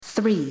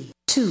3,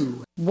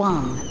 2,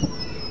 1.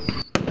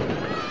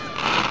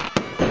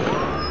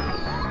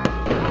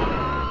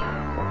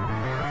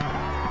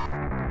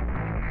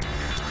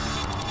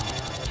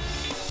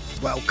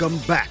 Welcome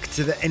back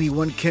to the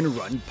Anyone Can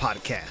Run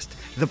podcast,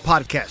 the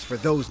podcast for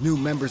those new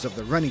members of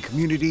the running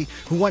community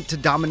who want to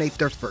dominate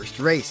their first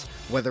race,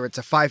 whether it's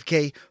a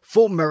 5K,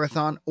 full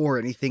marathon, or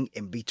anything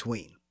in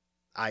between.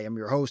 I am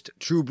your host,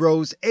 True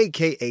Bros,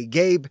 aka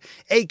Gabe,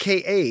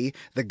 aka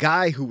the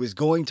guy who is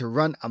going to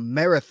run a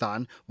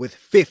marathon with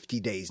 50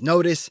 days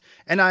notice,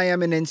 and I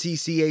am an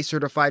NCCA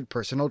certified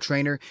personal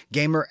trainer,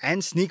 gamer,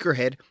 and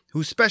sneakerhead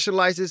who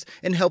specializes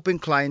in helping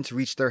clients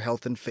reach their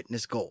health and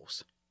fitness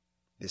goals.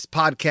 This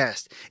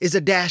podcast is a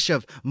dash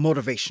of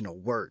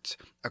motivational words,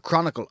 a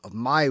chronicle of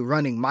my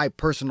running my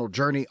personal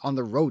journey on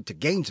the road to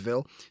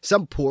Gainesville,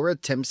 some poor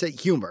attempts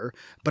at humor,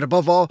 but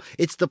above all,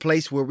 it's the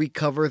place where we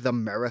cover the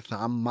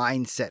marathon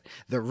mindset,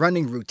 the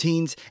running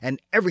routines,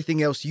 and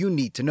everything else you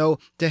need to know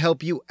to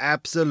help you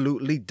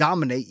absolutely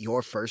dominate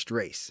your first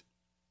race.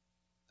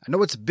 I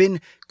know it's been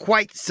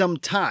quite some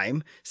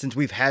time since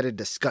we've had a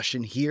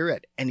discussion here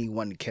at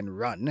Anyone Can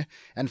Run,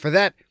 and for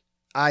that,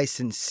 I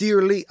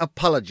sincerely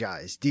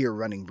apologize, dear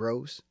running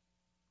bros.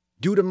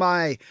 Due to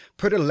my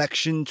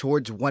predilection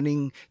towards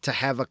wanting to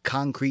have a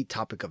concrete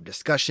topic of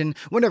discussion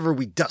whenever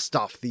we dust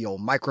off the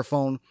old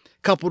microphone,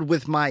 coupled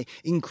with my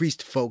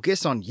increased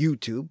focus on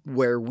YouTube,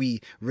 where we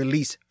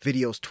release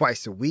videos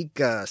twice a week,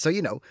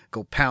 so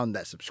go pound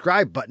that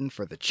subscribe button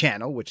for the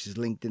channel, which is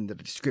linked in the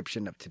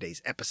description of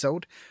today's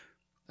episode,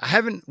 I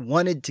haven't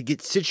wanted to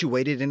get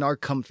situated in our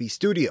comfy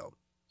studio,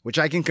 which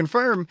I can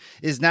confirm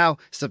is now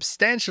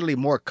substantially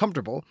more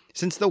comfortable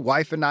since the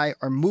wife and I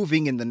are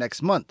moving in the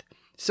next month,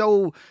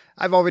 so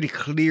I've already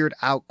cleared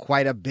out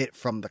quite a bit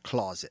from the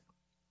closet.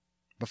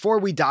 Before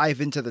we dive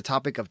into the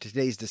topic of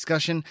today's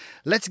discussion,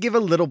 let's give a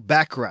little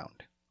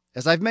background.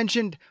 As I've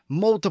mentioned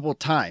multiple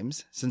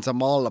times, since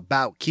I'm all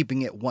about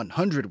keeping it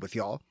 100 with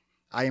y'all,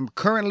 I am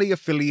currently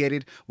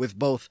affiliated with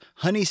both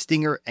Honey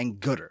Stinger and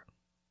Goodr.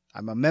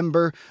 I'm a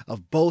member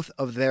of both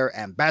of their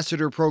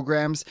ambassador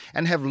programs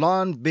and have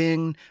long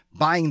been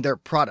buying their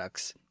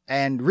products.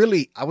 And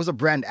really, I was a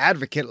brand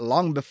advocate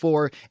long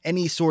before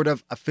any sort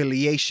of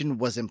affiliation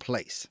was in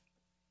place.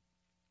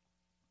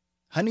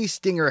 Honey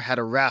Stinger had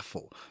a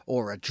raffle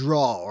or a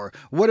draw or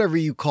whatever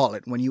you call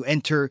it when you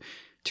enter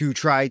to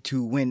try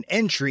to win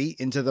entry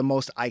into the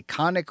most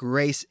iconic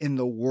race in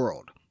the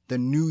world, the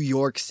New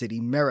York City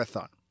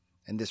Marathon.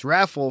 And this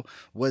raffle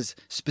was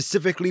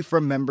specifically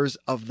for members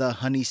of the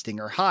Honey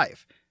Stinger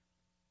Hive.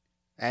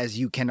 As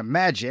you can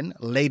imagine,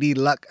 Lady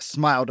Luck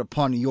smiled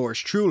upon yours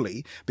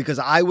truly because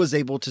I was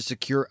able to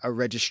secure a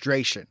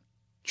registration.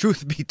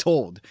 Truth be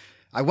told,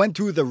 I went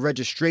through the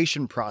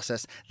registration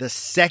process the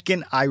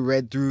second I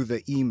read through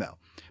the email,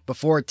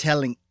 before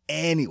telling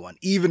anyone,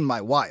 even my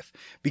wife,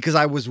 because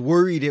I was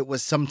worried it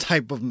was some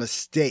type of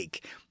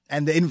mistake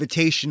and the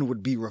invitation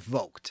would be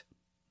revoked.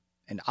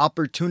 An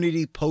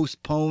opportunity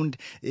postponed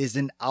is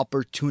an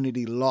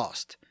opportunity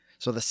lost.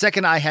 So the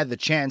second I had the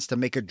chance to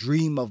make a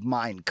dream of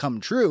mine come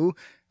true,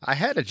 I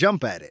had to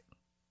jump at it.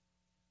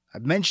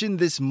 I've mentioned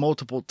this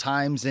multiple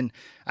times in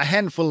a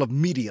handful of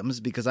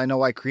mediums because I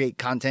know I create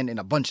content in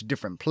a bunch of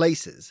different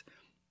places.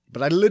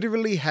 But I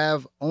literally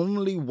have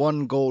only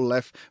one goal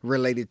left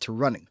related to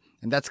running,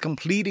 and that's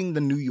completing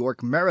the New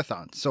York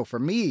Marathon. So for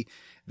me,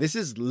 this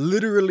is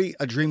literally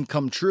a dream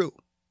come true.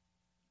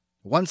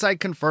 Once I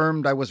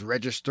confirmed I was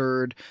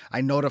registered, I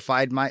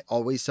notified my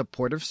always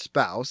supportive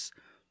spouse,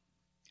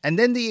 and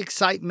then the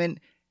excitement,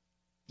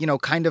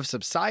 kind of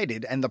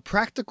subsided and the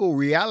practical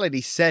reality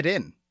set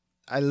in.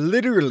 I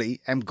literally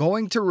am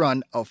going to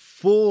run a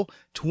full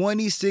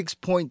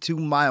 26.2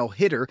 mile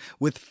hitter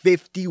with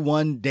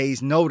 51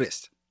 days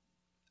notice.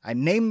 I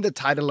named the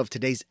title of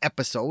today's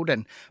episode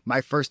and my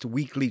first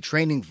weekly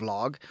training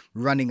vlog,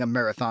 Running a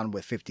Marathon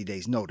with 50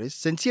 Days Notice,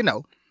 since,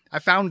 I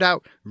found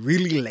out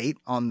really late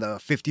on the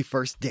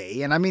 51st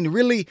day, and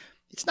really,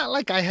 it's not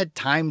like I had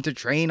time to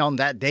train on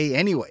that day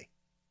anyway.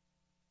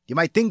 You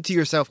might think to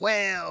yourself,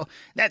 well,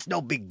 that's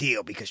no big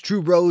deal because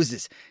True Bros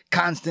is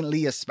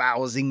constantly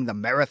espousing the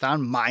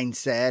marathon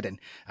mindset, and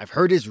I've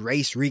heard his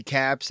race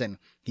recaps, and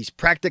he's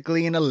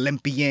practically an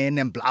Olympian,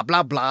 and blah,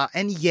 blah, blah.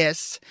 And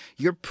yes,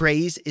 your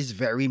praise is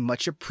very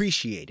much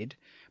appreciated,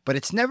 but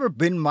it's never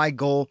been my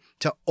goal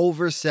to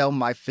oversell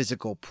my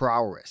physical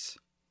prowess.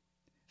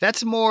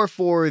 That's more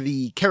for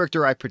the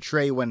character I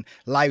portray when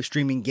live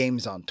streaming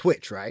games on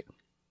Twitch, right?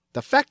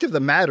 The fact of the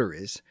matter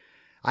is,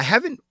 I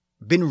haven't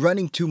been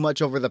running too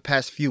much over the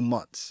past few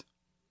months.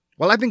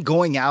 While I've been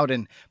going out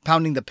and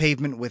pounding the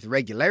pavement with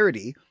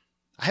regularity,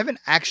 I haven't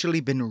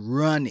actually been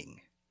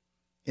running.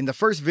 In the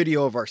first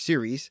video of our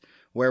series,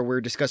 where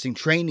we're discussing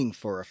training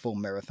for a full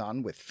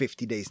marathon with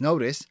 50 days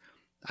notice,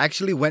 I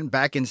actually went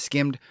back and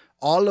skimmed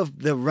all of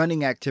the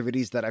running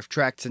activities that I've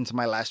tracked since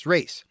my last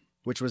race,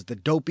 which was the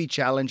Dopey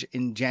Challenge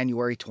in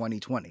January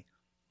 2020.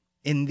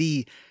 In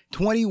the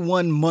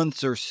 21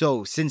 months or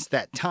so since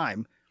that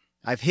time,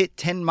 I've hit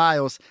 10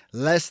 miles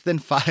less than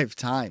 5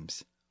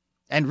 times.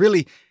 And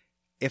really,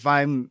 if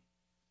I'm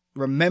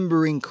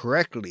remembering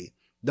correctly,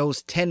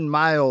 those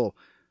 10-mile,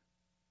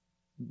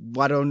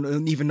 I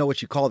don't even know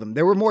what you call them.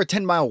 There were more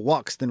 10-mile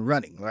walks than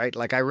running, right?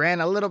 Like I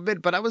ran a little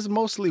bit, but I was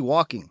mostly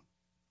walking.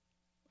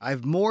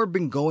 I've more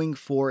been going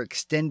for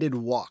extended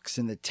walks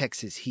in the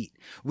Texas heat,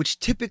 which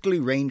typically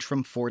range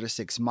from 4 to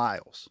 6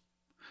 miles.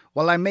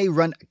 While I may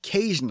run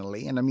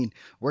occasionally, and I mean,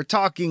 we're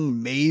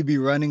talking maybe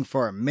running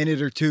for a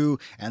minute or two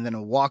and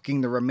then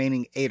walking the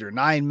remaining 8 or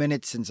 9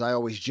 minutes, since I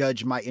always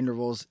judge my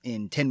intervals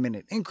in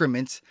 10-minute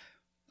increments,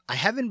 I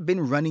haven't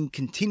been running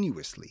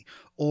continuously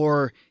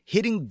or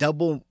hitting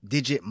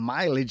double-digit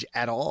mileage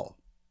at all.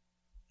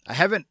 I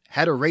haven't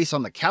had a race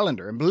on the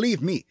calendar, and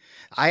believe me,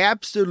 I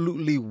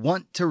absolutely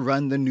want to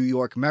run the New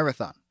York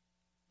Marathon.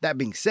 That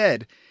being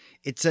said,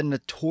 it's a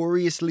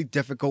notoriously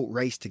difficult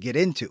race to get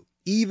into,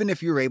 even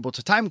if you're able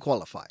to time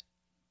qualify.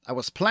 I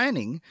was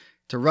planning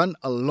to run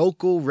a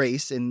local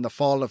race in the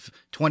fall of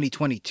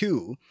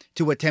 2022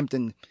 to attempt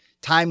and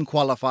time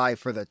qualify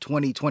for the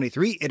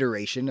 2023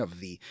 iteration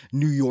of the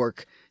New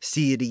York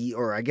City,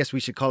 or I guess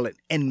we should call it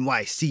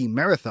NYC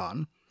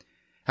Marathon.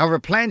 However,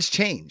 plans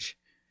change,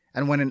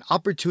 and when an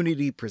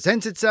opportunity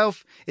presents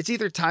itself, it's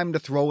either time to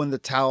throw in the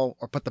towel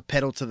or put the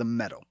pedal to the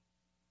metal.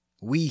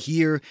 We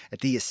here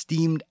at the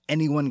esteemed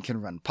Anyone Can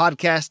Run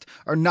podcast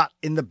are not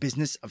in the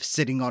business of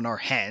sitting on our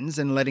hands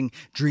and letting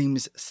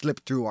dreams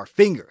slip through our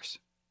fingers.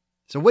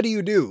 So what do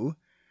you do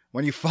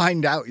when you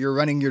find out you're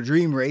running your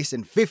dream race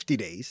in 50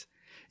 days,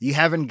 you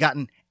haven't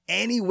gotten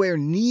anywhere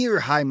near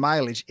high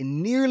mileage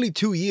in nearly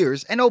 2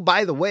 years, and oh,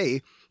 by the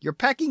way, you're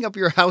packing up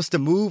your house to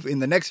move in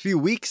the next few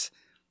weeks?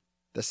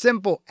 The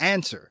simple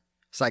answer,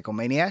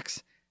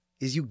 psychomaniacs,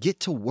 is you get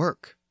to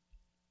work.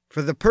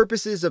 For the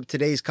purposes of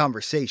today's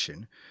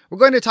conversation, we're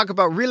going to talk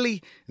about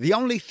really the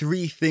only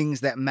 3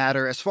 things that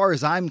matter as far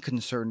as I'm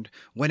concerned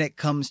when it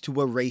comes to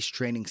a race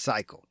training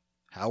cycle.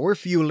 How we're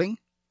fueling,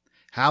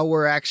 how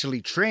we're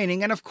actually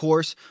training, and of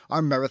course,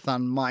 our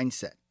marathon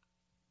mindset.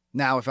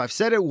 Now, if I've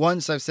said it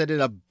once, I've said it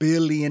 1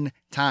 billion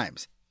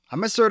times.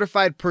 I'm a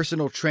certified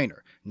personal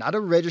trainer, not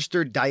a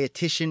registered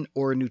dietitian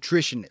or a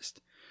nutritionist.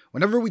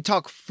 Whenever we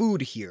talk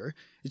food here,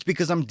 it's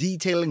because I'm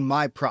detailing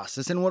my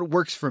process and what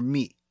works for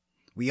me.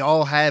 We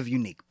all have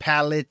unique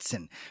palates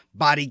and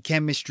body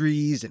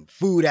chemistries and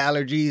food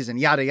allergies and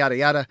yada, yada,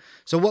 yada.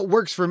 So what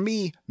works for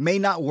me may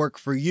not work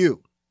for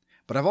you.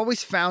 But I've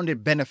always found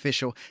it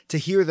beneficial to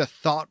hear the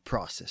thought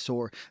process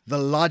or the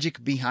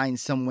logic behind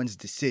someone's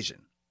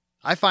decision.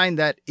 I find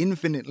that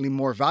infinitely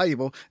more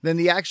valuable than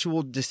the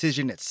actual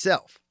decision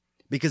itself,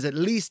 because at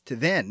least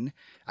then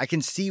I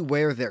can see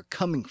where they're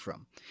coming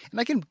from, and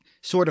I can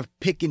sort of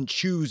pick and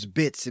choose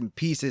bits and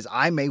pieces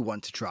I may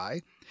want to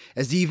try,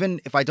 as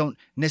even if I don't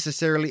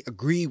necessarily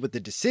agree with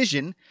the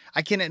decision,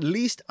 I can at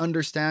least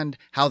understand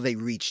how they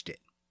reached it.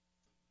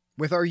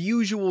 With our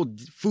usual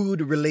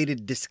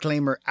food-related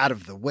disclaimer out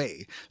of the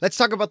way, let's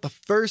talk about the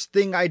first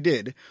thing I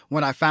did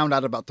when I found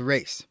out about the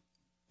race.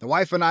 The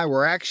wife and I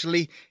were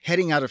actually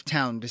heading out of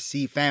town to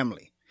see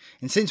family.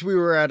 And since we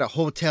were at a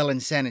hotel in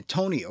San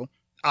Antonio,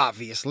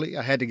 obviously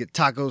I had to get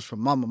tacos from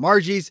Mama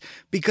Margie's,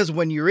 because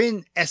when you're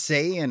in SA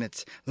and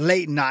it's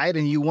late night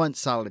and you want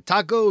solid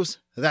tacos,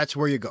 that's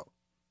where you go.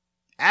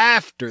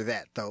 After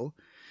that, though,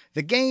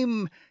 the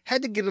game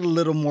had to get a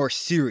little more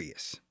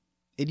serious.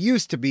 It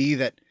used to be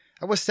that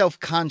I was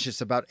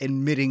self-conscious about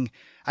admitting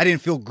I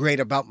didn't feel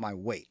great about my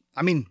weight.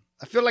 I mean,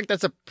 I feel like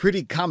that's a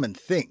pretty common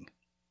thing.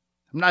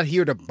 I'm not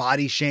here to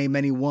body shame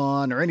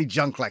anyone or any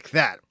junk like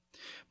that,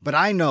 but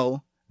I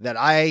know that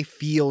I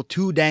feel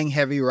too dang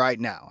heavy right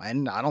now,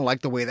 and I don't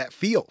like the way that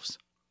feels.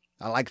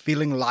 I like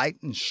feeling light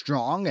and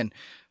strong, and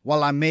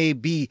while I may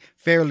be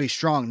fairly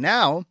strong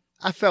now,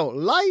 I felt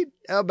light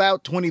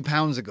about 20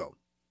 pounds ago.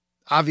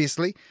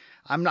 Obviously,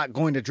 I'm not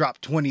going to drop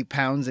 20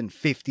 pounds in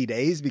 50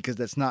 days because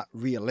that's not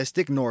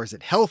realistic, nor is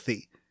it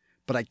healthy,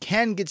 but I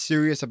can get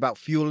serious about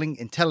fueling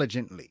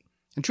intelligently.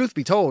 And truth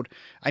be told,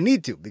 I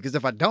need to, because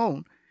if I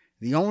don't,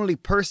 the only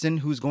person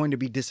who's going to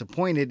be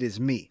disappointed is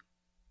me.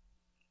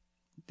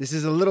 This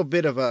is a little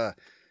bit of a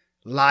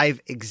live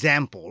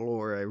example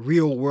or a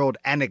real-world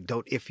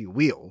anecdote, if you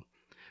will.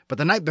 But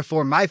the night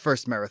before my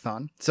first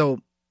marathon, so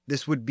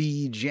this would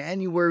be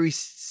January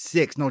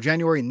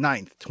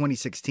 9th,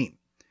 2016.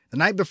 The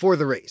night before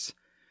the race,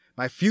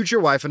 my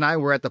future wife and I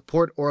were at the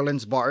Port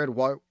Orleans bar at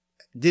Walt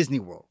Disney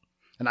World.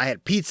 And I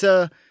had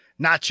pizza,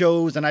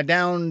 nachos, and I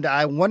downed,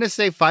 I want to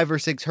say 5 or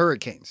 6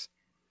 Hurricanes.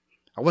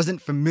 I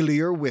wasn't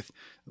familiar with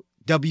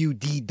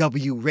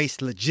WDW race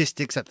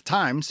logistics at the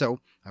time, so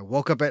I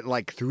woke up at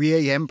like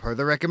 3 a.m. per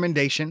the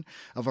recommendation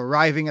of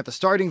arriving at the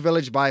starting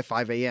village by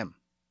 5 a.m.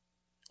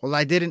 Well,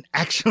 I didn't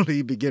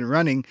actually begin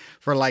running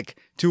for like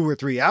 2 or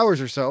 3 hours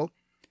or so.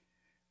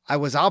 I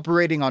was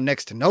operating on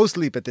next to no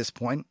sleep at this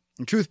point,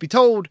 and truth be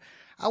told,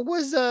 I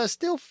was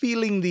still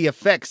feeling the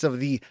effects of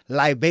the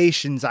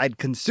libations I'd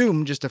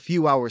consumed just a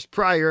few hours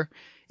prior,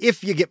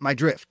 if you get my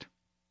drift.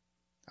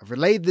 I've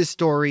relayed this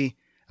story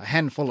a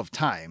handful of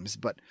times,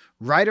 but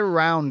right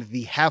around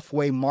the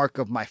halfway mark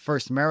of my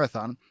first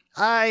marathon,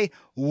 I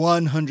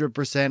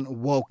 100%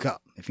 woke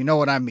up, if you know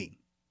what I mean.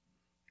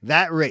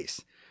 That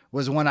race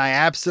was one I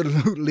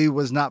absolutely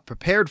was not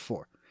prepared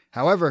for.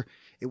 However,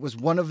 it was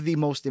one of the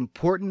most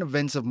important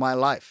events of my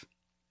life.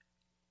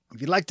 If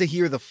you'd like to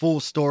hear the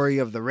full story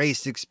of the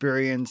race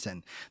experience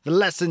and the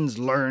lessons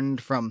learned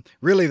from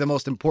really the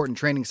most important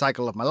training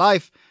cycle of my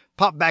life,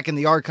 pop back in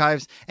the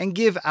archives and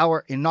give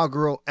our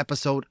inaugural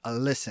episode a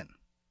listen.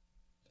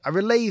 I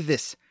relay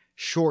this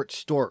short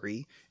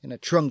story in a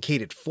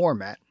truncated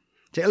format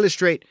to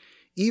illustrate,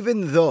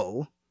 even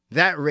though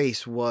that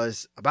race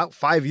was about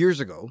 5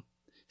 years ago,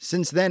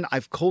 since then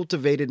I've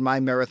cultivated my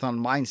marathon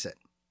mindset,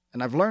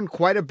 and I've learned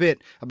quite a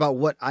bit about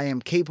what I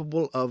am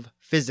capable of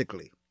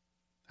physically.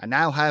 I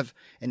now have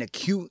an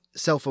acute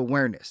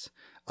self-awareness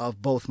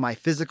of both my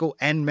physical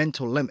and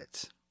mental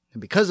limits. And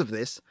because of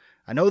this,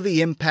 I know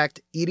the impact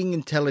eating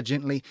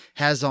intelligently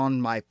has on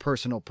my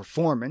personal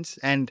performance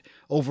and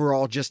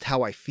overall just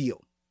how I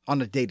feel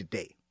on a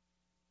day-to-day.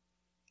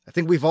 I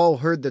think we've all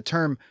heard the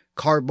term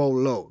carbo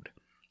load.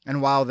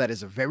 And while that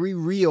is a very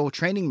real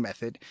training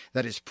method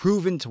that is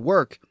proven to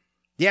work,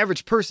 the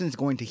average person is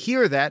going to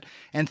hear that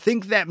and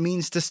think that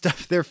means to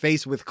stuff their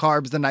face with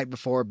carbs the night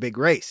before a big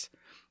race.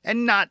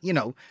 And not,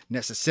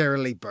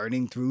 necessarily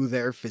burning through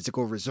their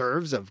physical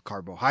reserves of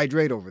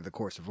carbohydrate over the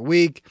course of a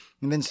week,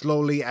 and then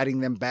slowly adding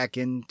them back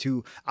in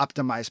to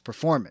optimize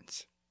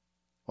performance.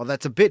 While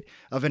that's a bit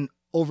of an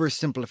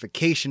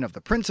oversimplification of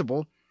the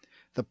principle,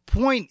 the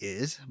point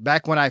is,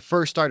 back when I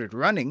first started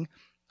running,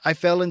 I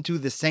fell into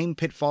the same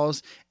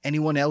pitfalls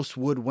anyone else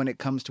would when it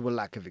comes to a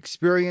lack of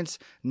experience,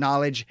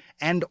 knowledge,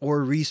 and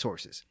or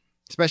resources.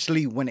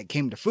 Especially when it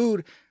came to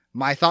food,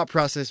 my thought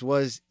process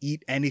was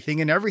eat anything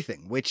and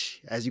everything,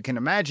 which, as you can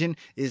imagine,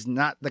 is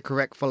not the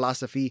correct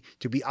philosophy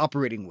to be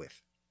operating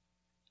with.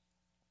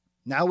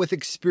 Now with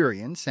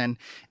experience and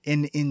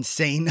an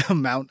insane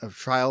amount of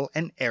trial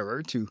and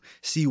error to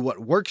see what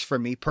works for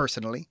me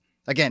personally,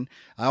 again,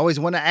 I always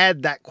want to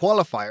add that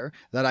qualifier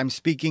that I'm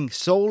speaking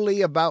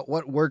solely about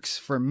what works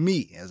for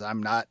me, as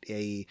I'm not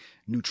a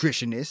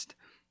nutritionist.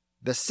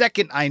 The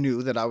second I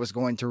knew that I was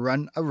going to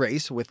run a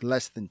race with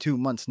less than 2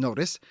 months'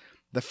 notice,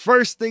 the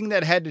first thing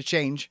that had to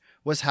change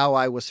was how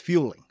I was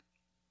fueling.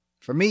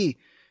 For me,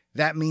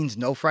 that means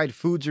no fried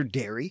foods or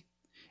dairy,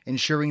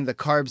 ensuring the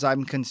carbs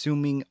I'm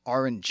consuming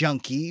aren't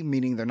junky,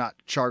 meaning they're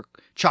not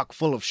chock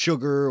full of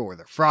sugar or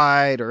they're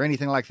fried or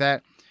anything like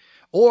that,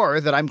 or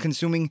that I'm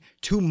consuming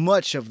too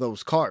much of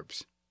those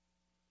carbs.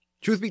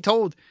 Truth be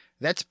told,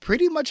 that's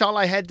pretty much all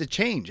I had to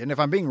change, and if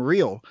I'm being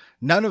real,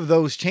 none of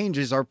those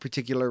changes are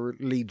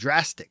particularly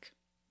drastic.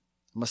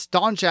 I'm a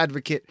staunch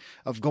advocate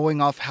of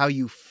going off how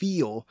you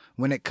feel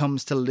when it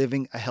comes to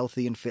living a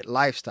healthy and fit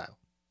lifestyle.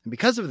 And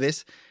because of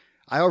this,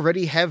 I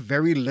already have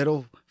very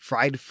little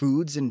fried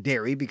foods and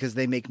dairy because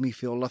they make me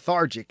feel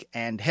lethargic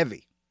and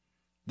heavy.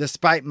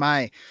 Despite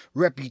my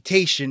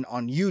reputation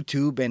on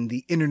YouTube and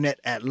the internet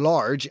at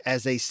large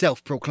as a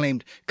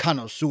self-proclaimed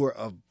connoisseur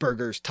of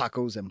burgers,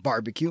 tacos, and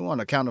barbecue on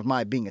account of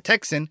my being a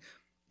Texan,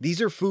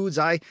 these are foods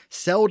I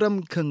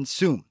seldom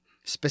consume.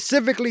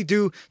 Specifically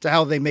due to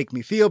how they make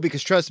me feel,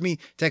 because trust me,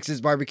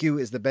 Texas barbecue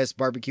is the best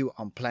barbecue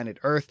on planet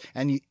Earth,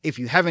 and if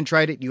you haven't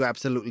tried it, you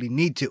absolutely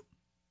need to.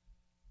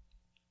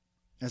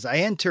 As I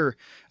enter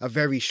a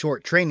very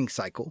short training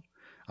cycle,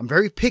 I'm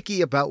very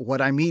picky about what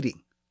I'm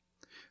eating.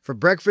 For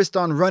breakfast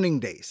on running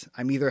days,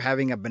 I'm either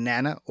having a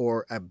banana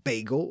or a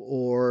bagel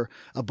or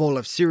a bowl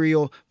of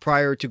cereal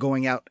prior to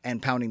going out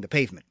and pounding the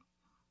pavement.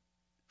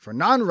 For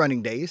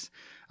non-running days,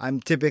 I'm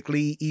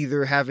typically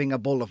either having a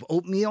bowl of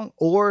oatmeal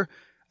or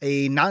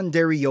a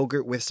non-dairy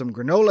yogurt with some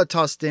granola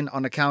tossed in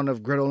on account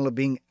of granola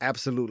being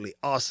absolutely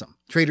awesome.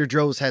 Trader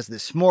Joe's has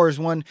this s'mores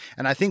one,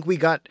 and I think we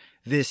got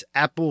this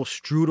apple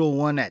strudel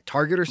one at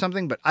Target or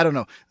something, but I don't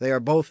know. They are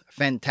both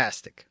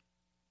fantastic.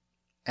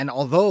 And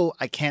although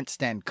I can't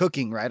stand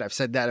cooking, right? I've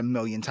said that a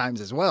million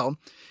times as well.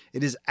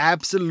 It is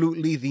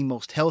absolutely the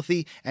most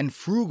healthy and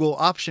frugal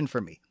option for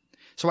me.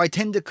 So I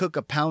tend to cook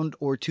a pound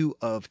or two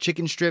of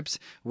chicken strips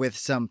with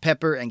some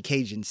pepper and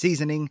Cajun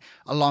seasoning,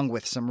 along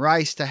with some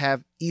rice to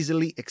have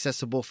easily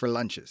accessible for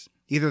lunches.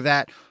 Either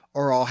that,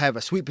 or I'll have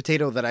a sweet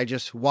potato that I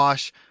just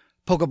wash,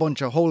 poke a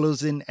bunch of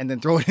holes in, and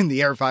then throw it in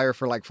the air fryer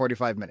for like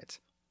 45 minutes.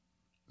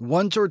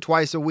 Once or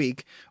twice a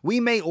week, we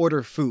may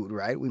order food,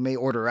 right? We may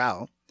order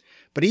out.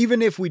 But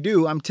even if we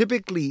do, I'm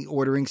typically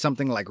ordering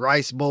something like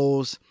rice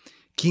bowls,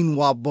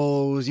 quinoa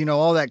bowls,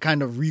 all that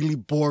kind of really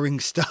boring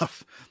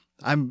stuff.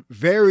 I'm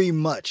very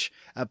much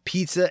a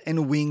pizza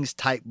and wings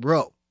type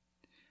bro.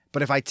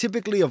 But if I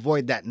typically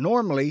avoid that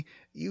normally,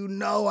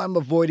 I'm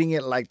avoiding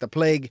it like the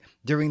plague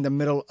during the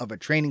middle of a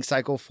training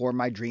cycle for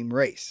my dream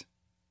race.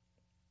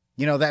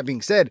 That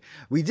being said,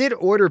 we did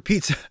order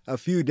pizza a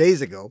few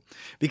days ago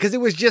because it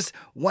was just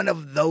one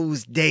of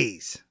those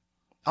days.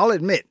 I'll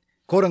admit,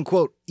 quote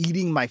unquote,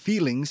 eating my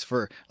feelings,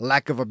 for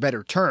lack of a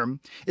better term,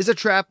 is a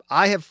trap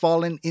I have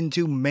fallen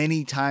into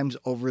many times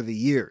over the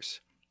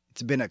years.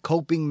 It's been a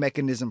coping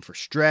mechanism for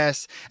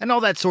stress and all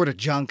that sort of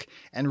junk.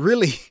 And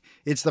really,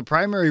 it's the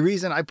primary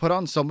reason I put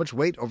on so much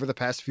weight over the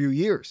past few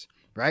years,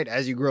 right?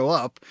 As you grow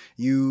up,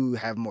 you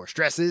have more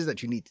stresses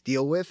that you need to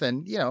deal with.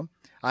 And,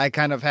 I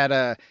kind of had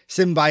a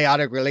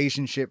symbiotic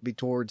relationship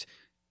towards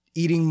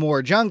eating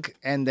more junk.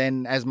 And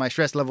then as my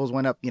stress levels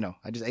went up,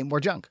 I just ate more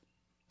junk.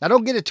 Now,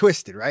 don't get it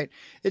twisted, right?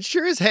 It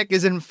sure as heck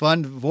isn't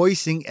fun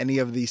voicing any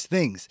of these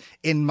things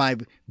in my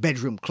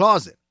bedroom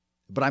closet.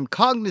 But I'm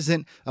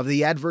cognizant of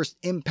the adverse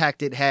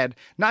impact it had,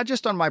 not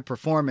just on my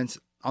performance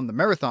on the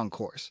marathon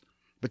course,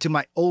 but to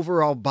my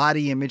overall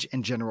body image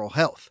and general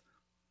health.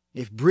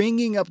 If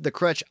bringing up the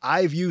crutch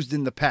I've used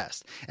in the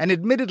past, and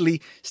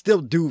admittedly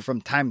still do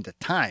from time to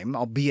time,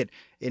 albeit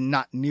in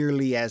not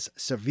nearly as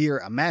severe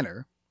a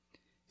manner,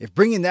 if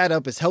bringing that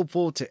up is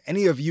helpful to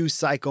any of you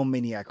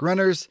psychomaniac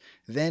runners,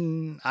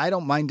 then I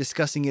don't mind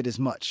discussing it as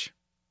much.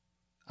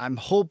 I'm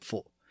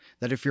hopeful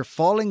that if you're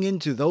falling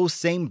into those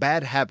same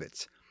bad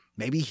habits,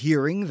 maybe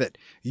hearing that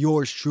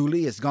yours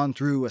truly has gone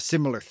through a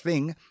similar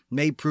thing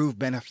may prove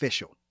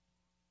beneficial.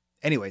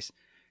 Anyways,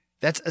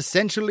 that's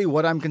essentially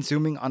what I'm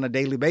consuming on a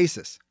daily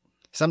basis.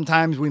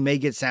 Sometimes we may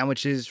get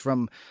sandwiches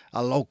from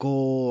a local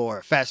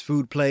or fast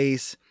food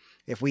place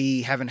if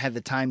we haven't had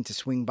the time to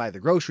swing by the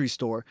grocery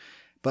store,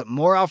 but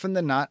more often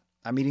than not,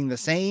 I'm eating the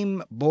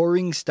same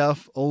boring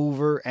stuff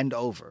over and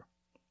over.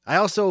 I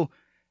also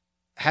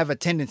have a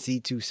tendency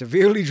to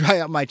severely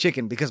dry out my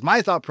chicken because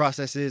my thought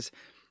process is,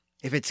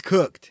 if it's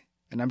cooked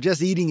and I'm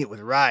just eating it with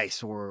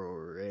rice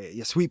or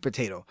a sweet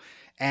potato,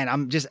 and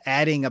I'm just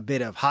adding a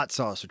bit of hot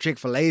sauce or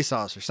Chick-fil-A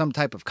sauce or some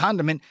type of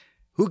condiment,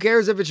 who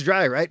cares if it's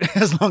dry, right?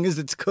 As long as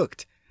it's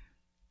cooked.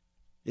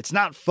 It's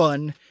not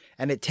fun,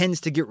 and it tends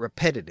to get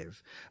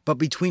repetitive, but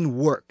between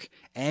work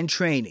and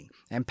training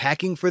and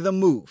packing for the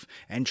move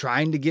and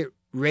trying to get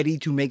ready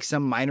to make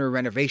some minor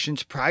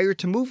renovations prior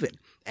to moving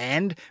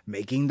and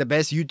making the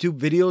best YouTube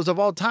videos of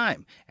all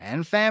time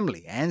and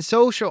family and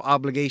social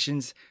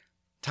obligations,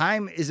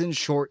 time is in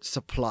short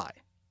supply.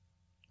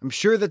 I'm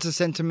sure that's a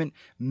sentiment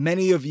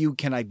many of you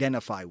can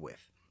identify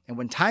with. And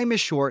when time is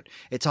short,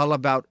 it's all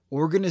about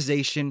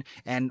organization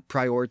and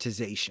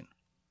prioritization.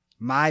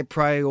 My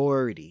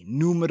priority,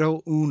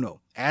 numero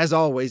uno, as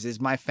always, is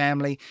my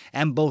family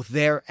and both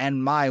their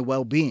and my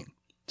well-being.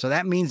 So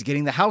that means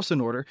getting the house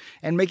in order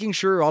and making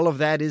sure all of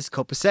that is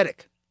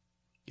copacetic.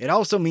 It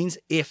also means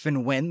if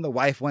and when the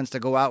wife wants to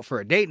go out for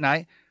a date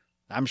night,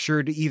 I'm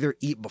sure to either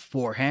eat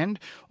beforehand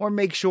or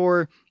make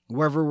sure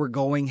wherever we're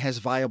going has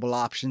viable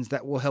options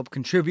that will help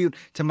contribute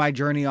to my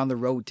journey on the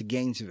road to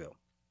Gainesville.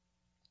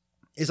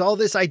 Is all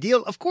this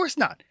ideal? Of course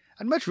not.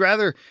 I'd much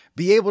rather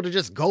be able to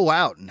just go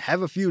out and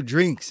have a few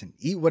drinks and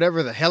eat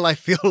whatever the hell I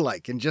feel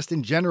like and just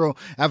in general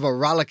have a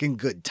rollicking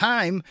good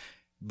time,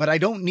 but I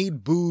don't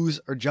need booze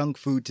or junk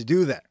food to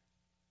do that.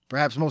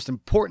 Perhaps most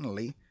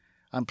importantly,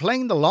 I'm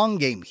playing the long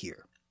game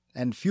here,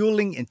 and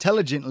fueling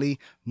intelligently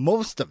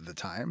most of the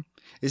time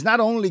is not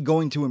only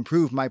going to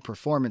improve my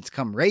performance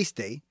come race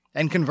day,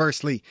 and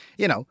conversely,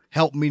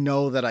 help me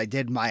know that I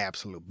did my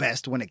absolute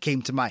best when it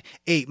came to my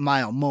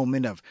 8-mile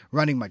moment of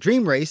running my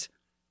dream race,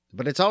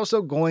 but it's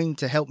also going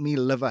to help me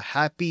live a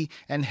happy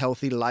and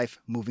healthy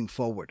life moving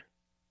forward.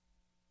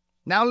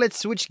 Now let's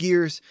switch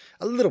gears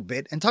a little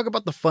bit and talk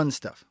about the fun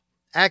stuff,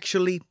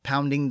 actually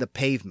pounding the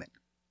pavement.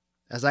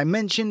 As I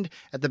mentioned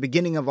at the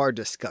beginning of our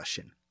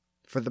discussion,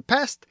 for the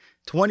past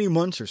 20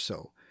 months or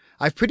so,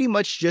 I've pretty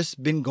much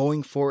just been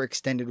going for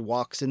extended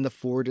walks in the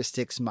 4 to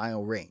 6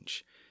 mile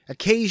range,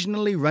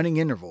 occasionally running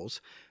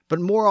intervals, but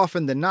more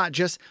often than not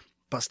just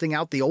busting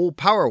out the old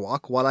power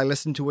walk while I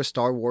listen to a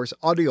Star Wars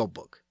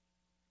audiobook.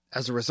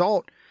 As a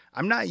result,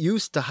 I'm not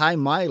used to high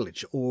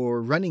mileage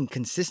or running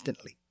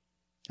consistently,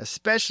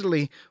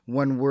 especially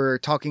when we're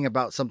talking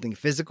about something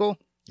physical.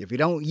 If you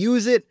don't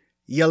use it,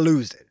 you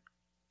lose it.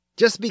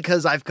 Just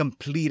because I've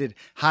completed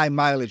high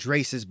mileage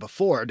races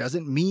before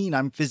doesn't mean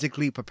I'm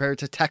physically prepared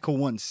to tackle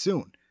one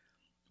soon.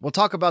 We'll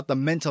talk about the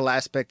mental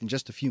aspect in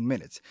just a few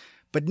minutes,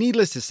 but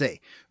needless to say,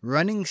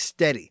 running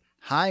steady,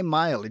 high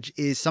mileage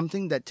is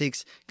something that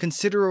takes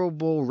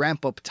considerable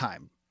ramp-up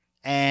time,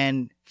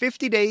 and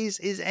 50 days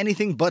is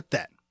anything but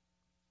that.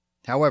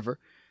 However,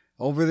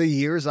 over the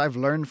years, I've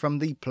learned from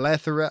the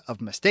plethora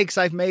of mistakes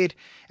I've made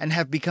and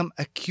have become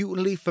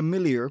acutely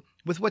familiar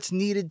with what's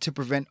needed to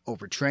prevent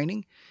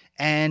overtraining,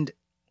 and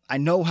I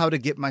know how to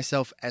get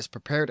myself as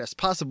prepared as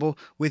possible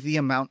with the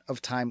amount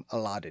of time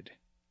allotted.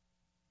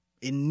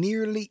 In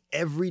nearly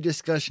every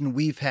discussion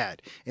we've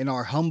had in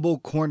our humble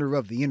corner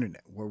of the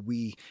internet, where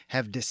we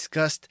have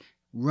discussed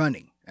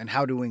running and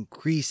how to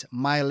increase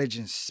mileage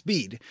and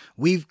speed,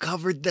 we've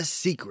covered the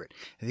secret,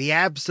 the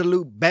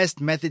absolute best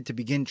method to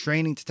begin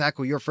training to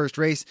tackle your first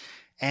race,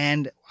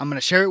 and I'm going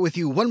to share it with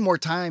you one more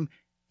time: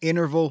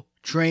 interval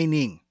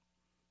training.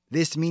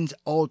 This means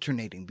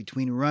alternating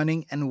between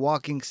running and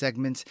walking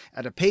segments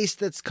at a pace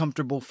that's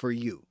comfortable for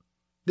you.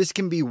 This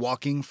can be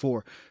walking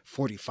for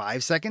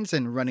 45 seconds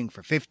and running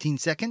for 15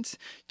 seconds,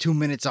 2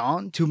 minutes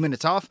on, 2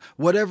 minutes off,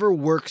 whatever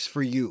works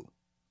for you.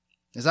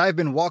 As I've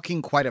been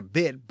walking quite a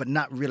bit, but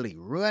not really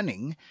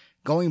running,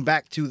 going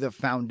back to the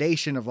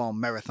foundation of all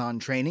marathon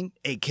training,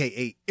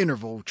 aka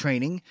interval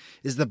training,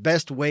 is the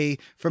best way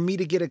for me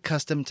to get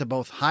accustomed to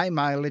both high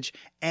mileage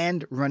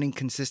and running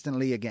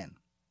consistently again.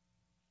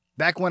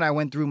 Back when I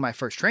went through my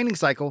first training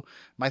cycle,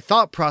 my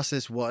thought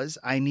process was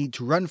I need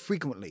to run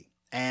frequently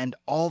and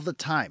all the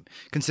time,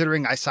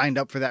 considering I signed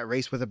up for that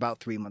race with about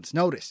 3 months'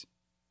 notice.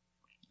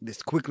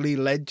 This quickly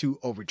led to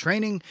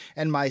overtraining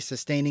and my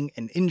sustaining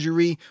an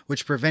injury,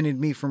 which prevented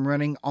me from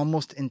running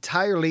almost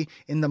entirely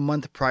in the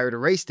month prior to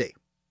race day.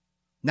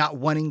 Not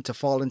wanting to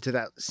fall into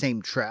that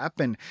same trap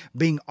and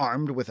being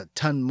armed with a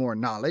ton more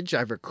knowledge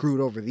I've accrued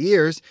over the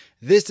years,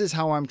 this is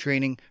how I'm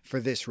training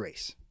for this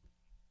race.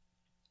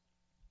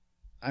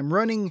 I'm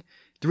running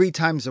 3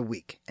 times a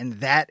week, and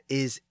that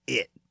is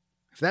it.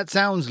 If that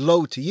sounds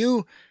low to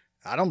you,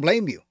 I don't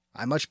blame you.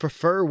 I much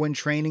prefer when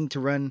training to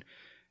run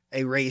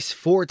a race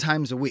 4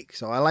 times a week.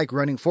 So I like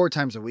running 4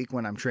 times a week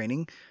when I'm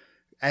training,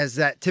 as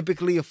that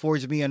typically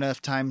affords me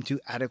enough time to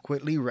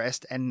adequately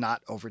rest and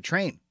not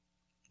overtrain.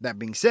 That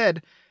being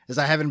said, as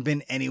I haven't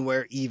been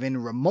anywhere even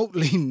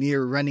remotely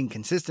near running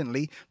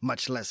consistently,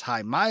 much less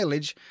high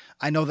mileage,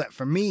 I know that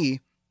for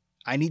me,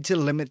 I need to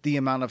limit the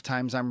amount of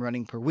times I'm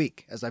running per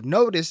week. As I've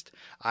noticed,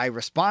 I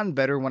respond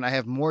better when I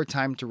have more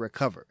time to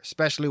recover,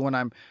 especially when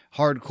I'm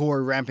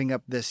hardcore ramping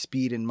up the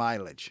speed and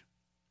mileage.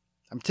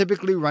 I'm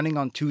typically running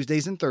on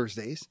Tuesdays and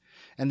Thursdays,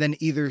 and then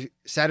either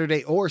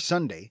Saturday or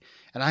Sunday,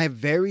 and I have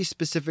very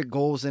specific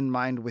goals in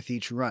mind with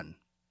each run.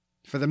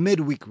 For the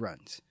midweek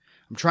runs,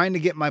 I'm trying to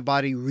get my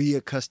body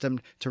reaccustomed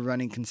to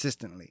running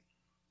consistently.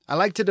 I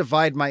like to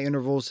divide my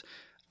intervals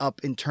up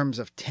in terms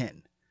of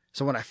 10.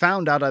 So when I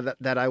found out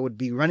that I would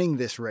be running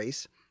this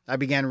race, I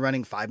began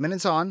running 5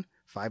 minutes on,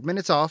 5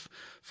 minutes off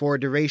for a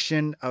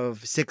duration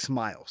of 6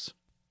 miles.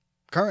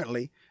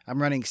 Currently,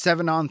 I'm running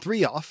 7 on,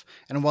 3 off,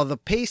 and while the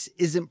pace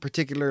isn't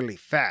particularly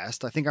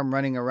fast, I think I'm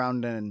running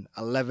around an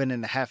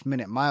 11.5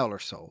 minute mile or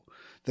so.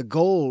 The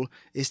goal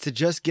is to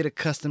just get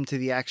accustomed to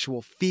the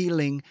actual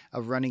feeling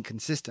of running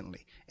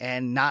consistently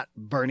and not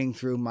burning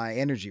through my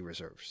energy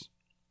reserves.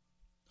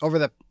 Over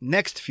the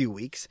next few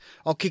weeks,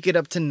 I'll kick it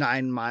up to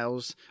 9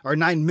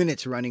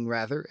 minutes running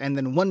rather, and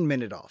then 1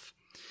 minute off.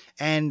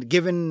 And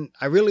given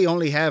I really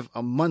only have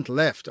a month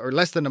left, or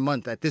less than a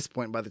month at this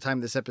point by the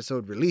time this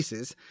episode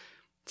releases,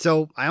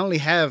 so I only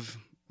have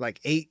like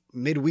 8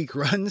 midweek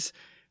runs,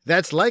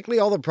 that's likely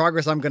all the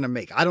progress I'm going to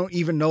make. I don't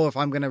even know if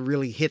I'm going to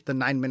really hit the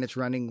 9 minutes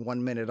running,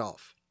 1 minute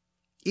off.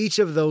 Each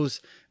of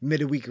those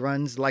midweek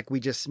runs, like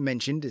we just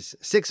mentioned, is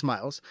 6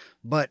 miles,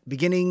 but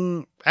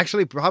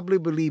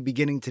probably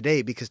beginning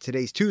today, because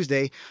today's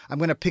Tuesday, I'm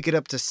going to pick it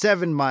up to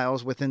 7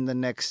 miles within the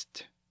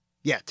next,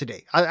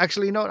 today. I'll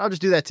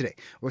just do that today.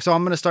 So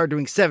I'm going to start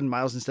doing 7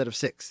 miles instead of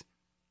 6.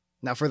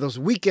 Now for those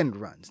weekend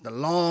runs, the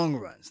long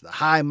runs, the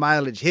high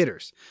mileage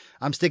hitters,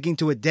 I'm sticking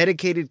to a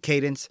dedicated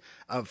cadence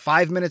of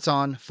 5 minutes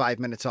on, 5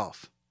 minutes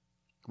off.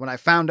 When I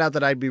found out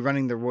that I'd be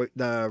running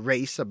the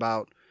race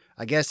about,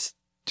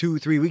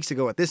 2-3 weeks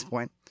ago at this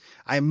point,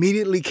 I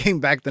immediately came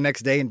back the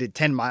next day and did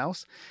 10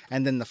 miles.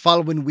 And then the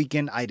following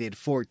weekend, I did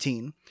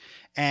 14.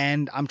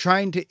 And I'm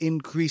trying to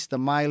increase the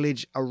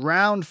mileage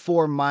around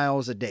 4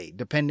 miles a day,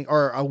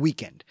 a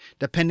weekend,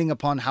 depending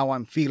upon how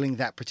I'm feeling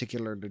that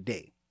particular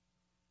day.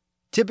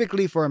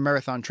 Typically for a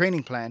marathon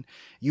training plan,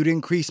 you'd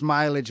increase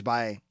mileage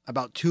by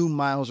about 2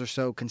 miles or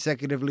so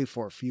consecutively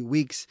for a few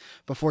weeks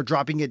before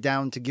dropping it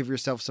down to give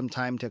yourself some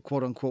time to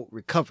quote unquote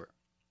recover.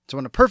 So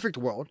in a perfect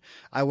world,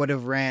 I would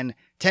have ran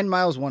 10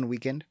 miles one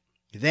weekend,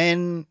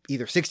 then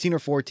either 16 or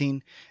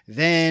 14,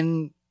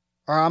 I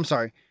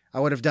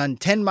would have done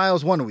 10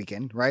 miles one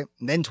weekend, right?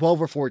 Then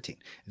 12 or 14,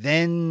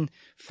 then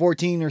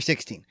 14 or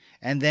 16,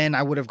 and then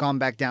I would have gone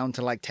back down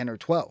to like 10 or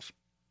 12.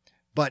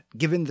 But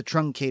given the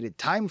truncated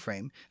time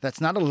frame,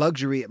 that's not a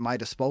luxury at my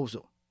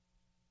disposal.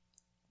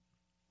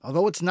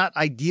 Although it's not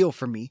ideal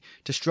for me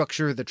to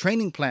structure the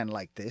training plan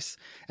like this,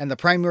 and the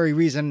primary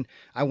reason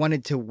I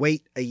wanted to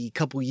wait a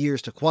couple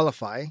years to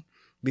qualify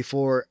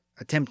before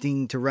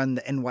attempting to run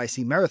the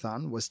NYC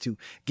Marathon was to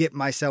get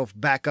myself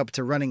back up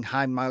to running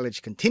high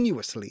mileage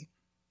continuously,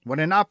 when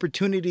an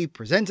opportunity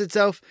presents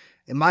itself,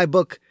 in my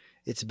book,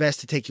 it's best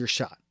to take your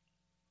shot.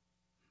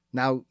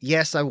 Now,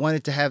 yes, I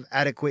wanted to have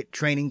adequate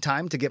training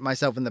time to get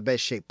myself in the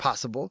best shape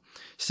possible,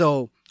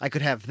 so I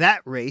could have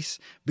that race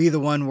be the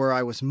one where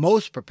I was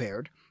most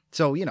prepared,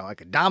 so, I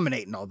could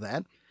dominate and all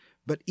that.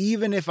 But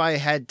even if I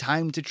had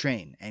time to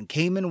train and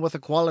came in with a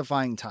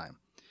qualifying time,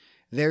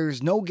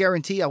 there's no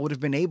guarantee I would have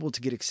been able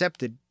to get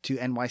accepted to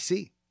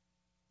NYC.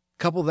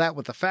 Couple that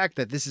with the fact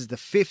that this is the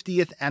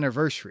 50th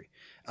anniversary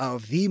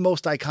of the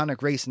most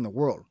iconic race in the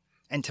world,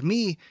 and to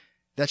me,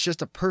 that's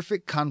just a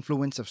perfect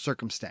confluence of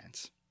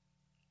circumstance.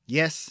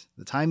 Yes,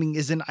 the timing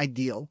isn't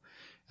ideal,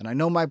 and I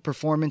know my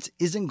performance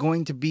isn't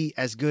going to be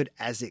as good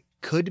as it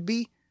could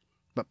be,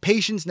 but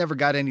patience never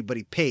got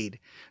anybody paid,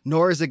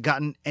 nor has it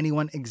gotten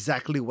anyone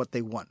exactly what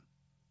they want.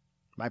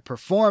 My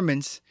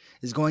performance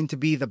is going to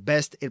be the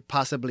best it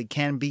possibly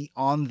can be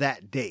on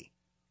that day.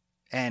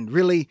 And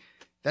really,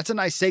 that's a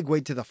nice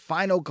segue to the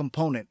final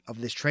component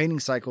of this training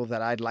cycle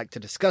that I'd like to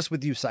discuss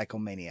with you,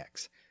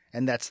 Psychomaniacs,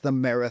 and that's the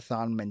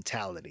marathon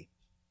mentality.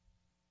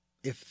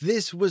 If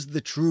this was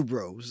the True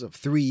Bros of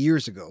 3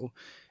 years ago,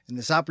 and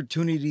this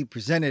opportunity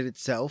presented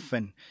itself,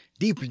 and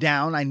deep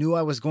down I knew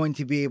I was going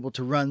to be able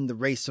to run the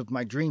race of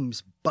my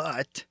dreams,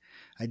 but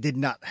I did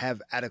not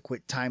have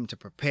adequate time to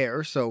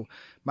prepare, so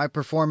my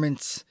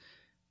performance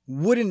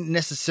wouldn't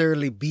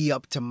necessarily be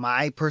up to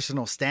my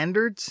personal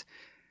standards.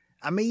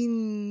 I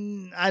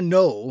mean, I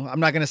know, I'm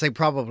not going to say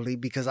probably,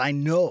 because I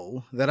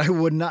know that I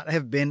would not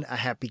have been a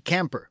happy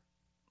camper.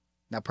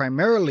 Now,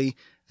 primarily,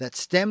 that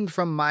stemmed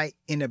from my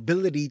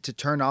inability to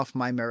turn off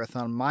my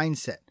marathon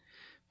mindset,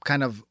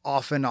 kind of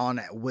off and on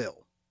at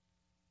will.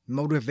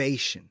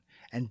 Motivation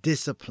and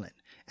discipline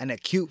and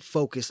acute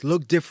focus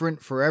look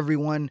different for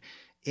everyone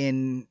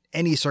in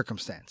any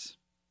circumstance.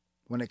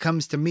 When it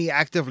comes to me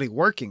actively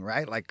working,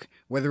 right? Like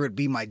whether it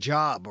be my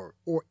job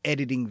or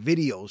editing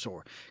videos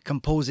or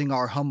composing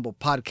our humble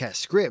podcast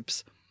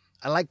scripts,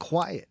 I like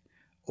quiet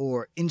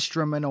or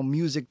instrumental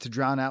music to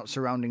drown out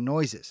surrounding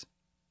noises.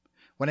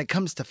 When it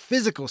comes to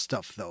physical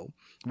stuff, though,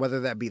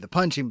 whether that be the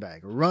punching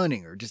bag or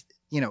running or just,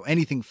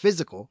 anything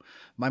physical,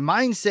 my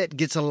mindset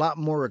gets a lot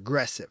more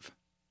aggressive.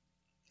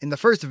 In the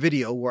first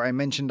video where I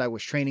mentioned I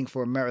was training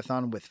for a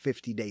marathon with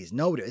 50 days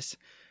notice,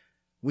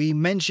 we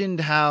mentioned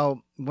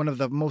how one of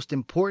the most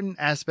important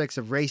aspects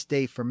of race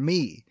day for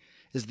me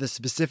is the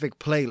specific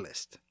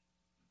playlist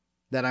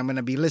that I'm going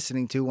to be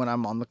listening to when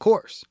I'm on the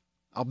course.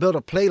 I'll build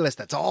a playlist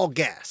that's all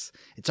gas,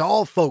 it's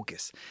all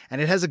focus, and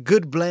it has a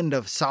good blend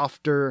of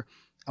softer,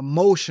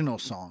 emotional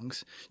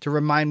songs to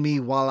remind me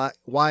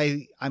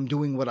why I'm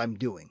doing what I'm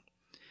doing.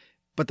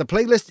 But the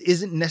playlist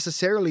isn't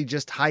necessarily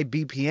just high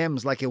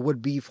BPMs like it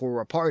would be for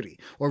a party,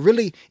 or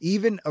really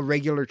even a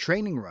regular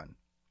training run.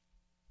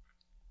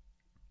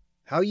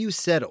 How you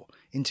settle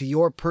into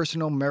your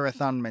personal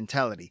marathon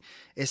mentality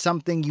is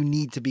something you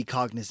need to be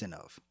cognizant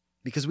of,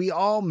 because we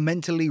all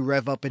mentally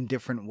rev up in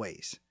different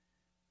ways.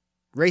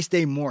 Race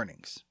day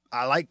mornings,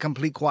 I like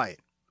complete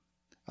quiet.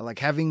 I like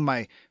having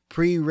my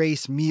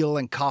pre-race meal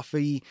and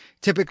coffee,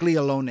 typically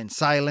alone in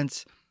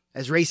silence,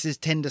 as races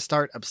tend to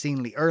start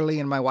obscenely early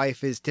and my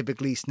wife is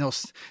typically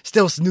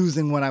still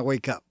snoozing when I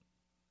wake up.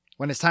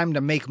 When it's time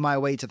to make my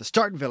way to the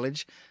start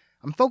village,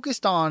 I'm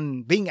focused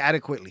on being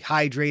adequately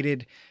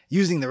hydrated,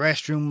 using the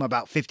restroom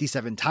about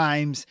 57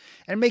 times,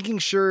 and making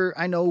sure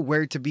I know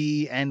where to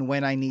be and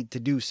when I need to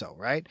do so,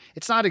 right?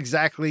 It's not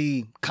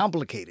exactly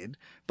complicated,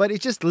 but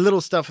it's just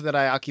little stuff that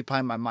I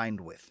occupy my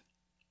mind with.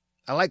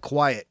 I like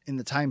quiet in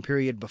the time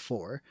period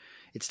before.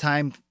 It's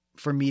time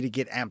for me to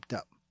get amped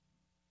up.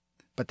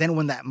 But then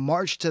when that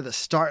march to the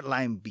start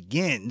line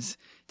begins,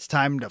 it's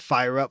time to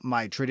fire up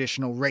my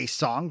traditional race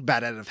song,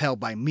 Bat Out of Hell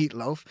by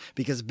Meatloaf,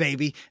 because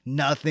baby,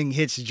 nothing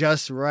hits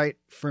just right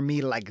for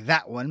me like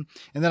that one.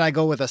 And then I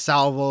go with a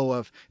salvo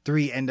of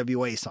 3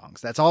 NWA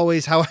songs. That's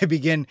always how I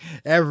begin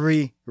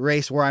every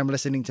race where I'm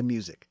listening to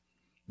music.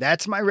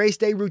 That's my race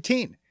day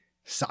routine.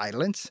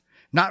 Silence,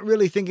 not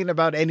really thinking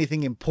about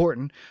anything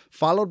important,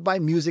 followed by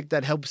music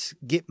that helps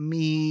get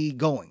me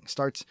going,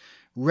 starts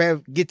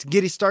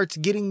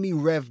getting me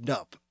revved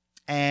up.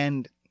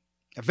 And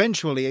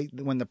eventually,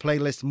 when the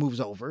playlist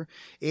moves over,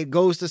 it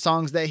goes to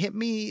songs that hit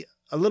me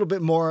a little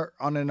bit more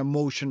on an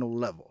emotional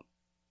level.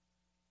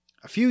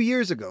 A few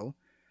years ago,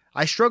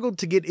 I struggled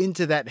to get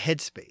into that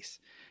headspace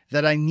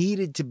that I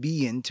needed to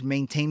be in to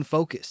maintain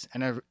focus.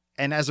 And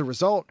as a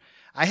result,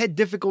 I had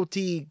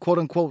difficulty, quote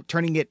unquote,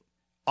 turning it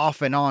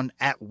off and on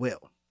at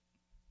will.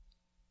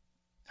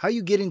 How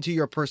you get into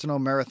your personal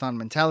marathon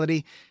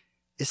mentality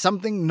is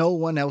something no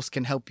one else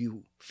can help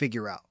you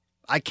figure out.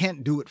 I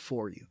can't do it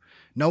for you.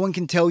 No one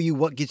can tell you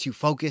what gets you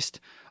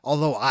focused,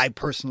 although I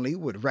personally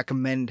would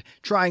recommend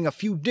trying a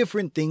few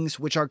different things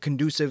which are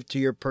conducive to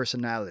your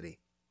personality.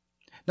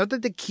 Note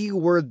that the key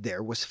word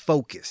there was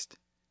focused.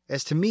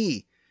 As to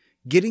me,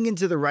 getting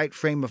into the right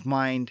frame of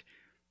mind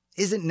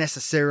isn't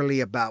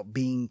necessarily about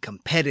being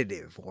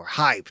competitive or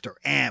hyped or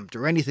amped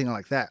or anything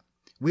like that.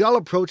 We all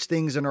approach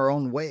things in our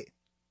own way.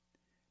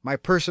 My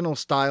personal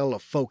style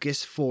of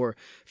focus for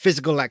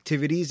physical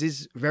activities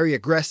is very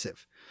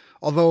aggressive,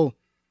 although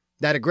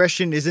that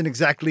aggression isn't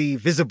exactly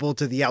visible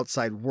to the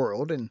outside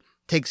world and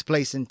takes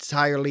place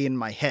entirely in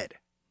my head.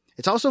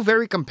 It's also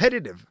very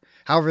competitive.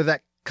 However,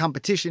 that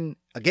competition,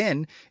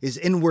 again, is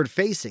inward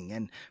facing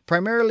and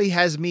primarily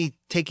has me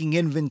taking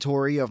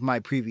inventory of my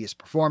previous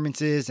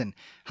performances and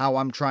how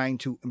I'm trying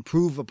to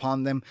improve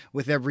upon them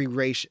with every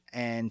race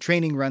and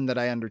training run that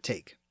I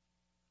undertake.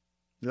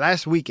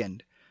 Last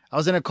weekend, I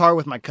was in a car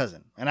with my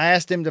cousin, and I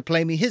asked him to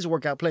play me his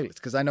workout playlist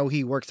because I know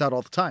he works out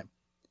all the time.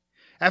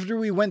 After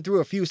we went through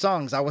a few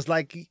songs, I was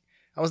like,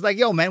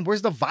 yo, man,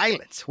 where's the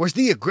violence? Where's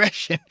the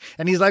aggression?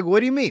 And he's like,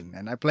 what do you mean?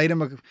 And I played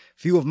him a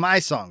few of my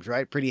songs,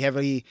 right? Pretty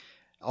heavily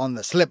on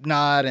the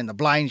Slipknot and the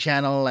Blind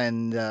Channel,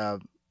 and I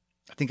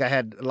think I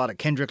had a lot of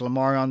Kendrick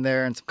Lamar on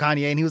there and some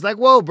Kanye, and he was like,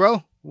 whoa,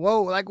 bro,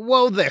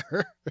 whoa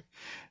there.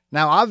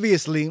 Now,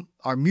 obviously,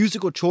 our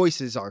musical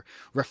choices are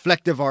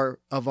reflective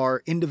of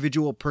our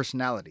individual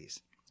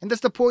personalities. And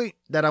that's the point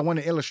that I want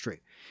to illustrate.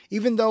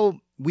 Even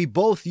though we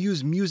both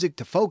use music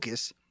to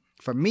focus,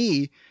 for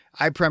me,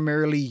 I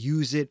primarily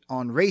use it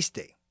on race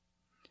day.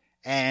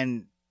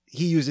 And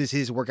he uses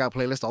his workout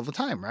playlist all the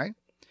time, right?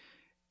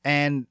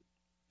 And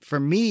for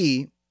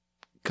me,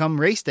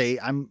 come race day,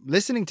 I'm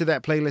listening to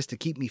that playlist to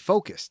keep me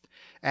focused,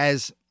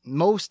 as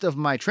most of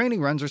my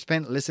training runs are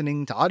spent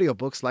listening to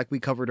audiobooks like we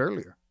covered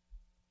earlier.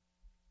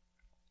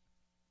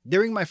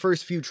 During my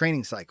first few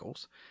training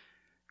cycles,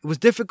 it was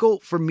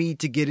difficult for me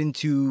to get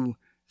into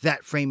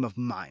that frame of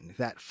mind,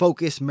 that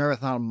focused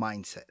marathon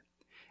mindset.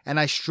 And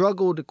I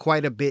struggled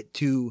quite a bit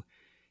to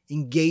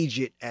engage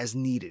it as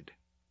needed.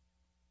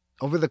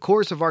 Over the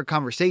course of our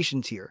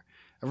conversations here,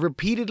 I've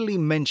repeatedly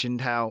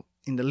mentioned how,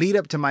 in the lead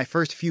up to my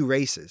first few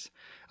races,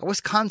 I was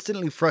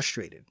constantly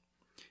frustrated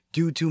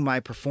due to my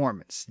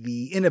performance,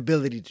 the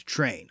inability to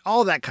train,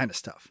 all that kind of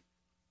stuff.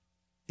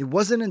 It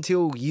wasn't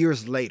until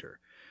years later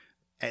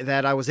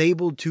that I was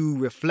able to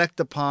reflect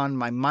upon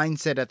my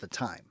mindset at the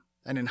time.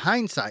 And in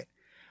hindsight,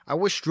 I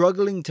was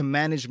struggling to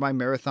manage my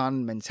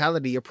marathon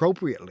mentality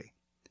appropriately.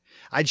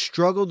 I'd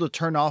struggled to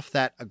turn off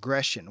that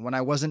aggression when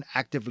I wasn't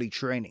actively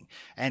training,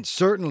 and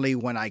certainly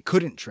when I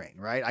couldn't train,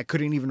 right? I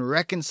couldn't even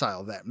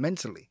reconcile that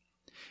mentally.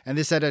 And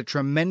this had a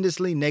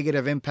tremendously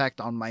negative impact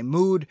on my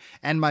mood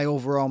and my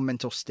overall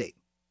mental state.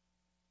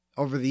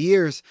 Over the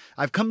years,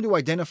 I've come to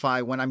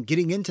identify when I'm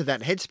getting into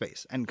that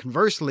headspace, and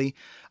conversely,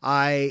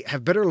 I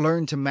have better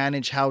learned to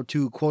manage how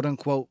to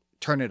quote-unquote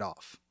turn it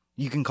off.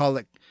 You can call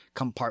it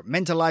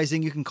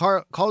compartmentalizing, you can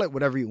call it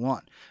whatever you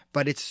want,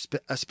 but it's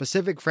a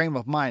specific frame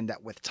of mind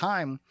that with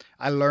time,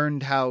 I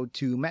learned how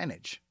to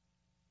manage.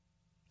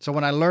 So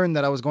when I learned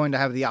that I was going to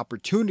have the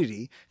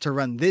opportunity to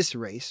run this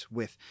race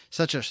with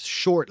such a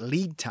short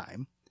lead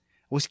time,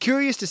 I was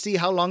curious to see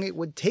how long it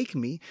would take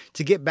me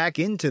to get back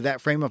into that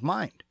frame of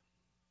mind.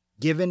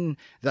 Given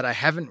that I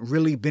haven't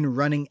really been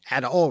running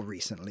at all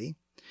recently,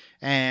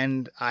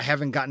 and I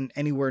haven't gotten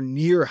anywhere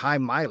near high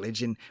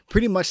mileage in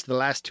pretty much the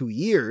last 2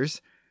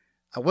 years,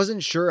 I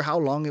wasn't sure how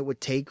long it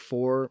would take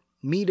for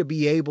me to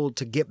be able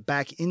to get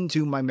back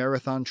into my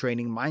marathon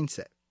training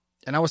mindset.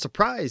 And I was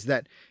surprised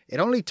that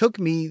it only took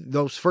me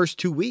those first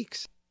 2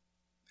 weeks.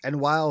 And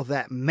while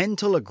that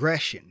mental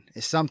aggression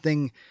is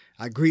something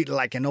I greet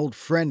like an old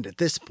friend at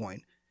this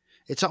point,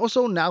 it's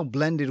also now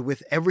blended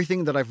with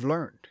everything that I've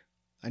learned.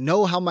 I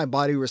know how my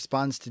body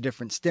responds to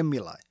different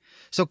stimuli.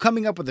 So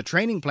coming up with the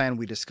training plan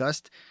we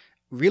discussed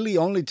really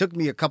only took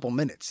me a couple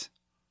minutes.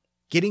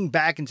 Getting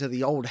back into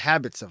the old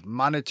habits of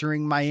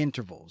monitoring my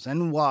intervals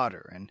and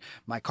water and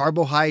my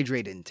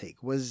carbohydrate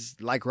intake was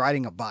like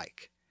riding a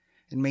bike.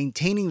 And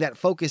maintaining that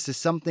focus is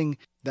something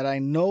that I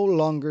no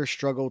longer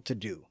struggle to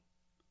do.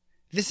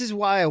 This is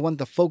why I want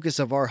the focus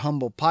of our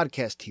humble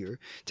podcast here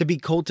to be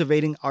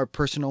cultivating our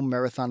personal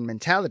marathon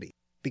mentality,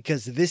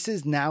 because this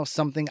is now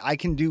something I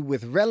can do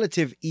with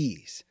relative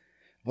ease.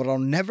 But I'll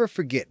never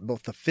forget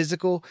both the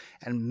physical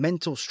and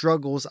mental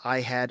struggles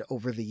I had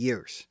over the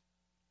years.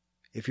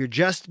 If you're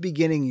just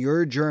beginning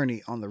your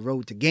journey on the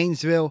road to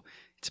Gainesville,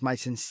 it's my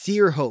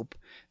sincere hope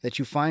that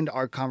you find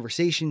our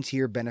conversations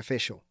here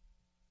beneficial.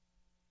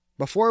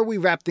 Before we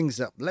wrap things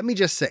up, let me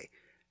just say,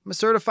 I'm a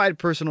certified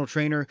personal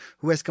trainer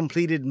who has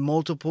completed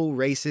multiple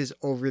races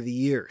over the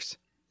years.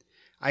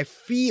 I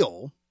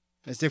feel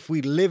as if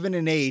we live in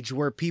an age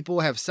where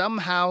people have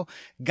somehow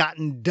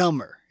gotten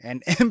dumber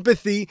and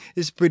empathy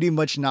is pretty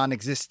much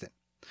non-existent.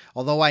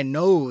 Although I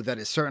know that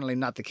is certainly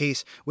not the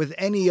case with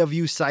any of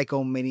you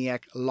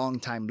psychomaniac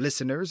longtime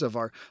listeners of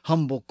our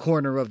humble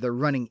corner of the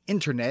running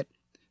internet,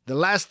 the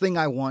last thing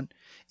I want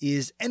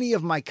is any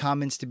of my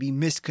comments to be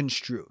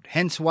misconstrued.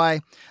 Hence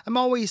why I'm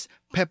always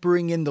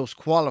peppering in those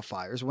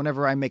qualifiers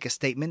whenever I make a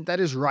statement that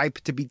is ripe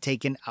to be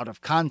taken out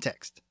of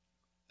context.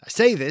 I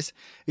say this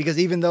because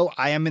even though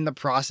I am in the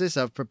process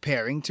of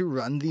preparing to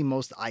run the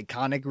most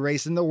iconic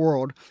race in the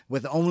world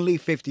with only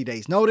 50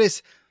 days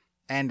notice,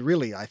 and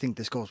really I think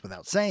this goes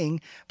without saying,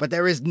 but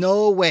there is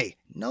no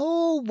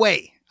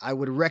way I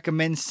would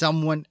recommend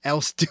someone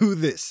else do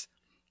this.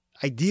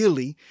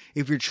 Ideally,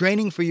 if you're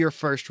training for your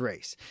first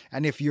race,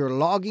 and if you're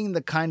logging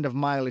the kind of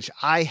mileage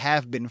I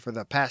have been for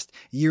the past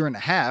year and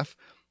a half,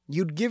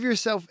 you'd give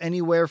yourself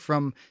anywhere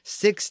from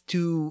 6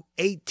 to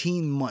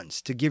 18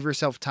 months to give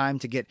yourself time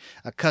to get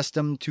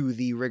accustomed to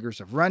the rigors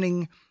of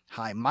running,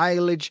 high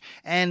mileage,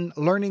 and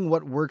learning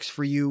what works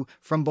for you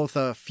from both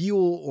a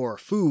fuel or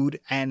food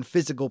and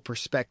physical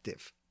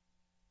perspective.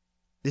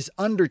 This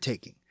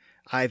undertaking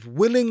I've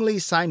willingly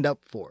signed up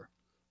for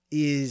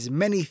is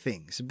many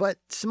things, but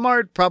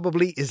smart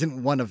probably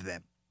isn't one of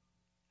them.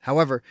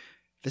 However,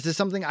 this is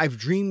something I've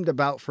dreamed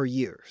about for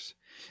years,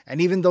 and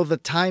even though the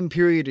time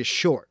period is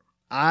short,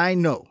 I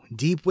know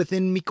deep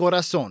within mi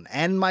corazón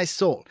and my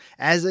soul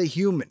as a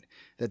human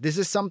that this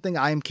is something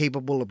I am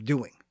capable of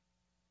doing.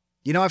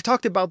 You know, I've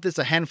talked about this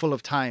a handful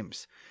of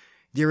times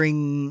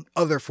during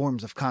other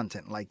forms of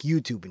content like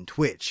YouTube and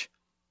Twitch,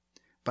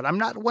 but I'm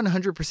not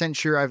 100%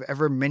 sure I've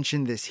ever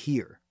mentioned this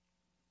here.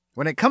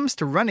 When it comes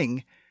to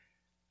running,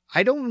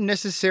 I don't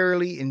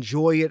necessarily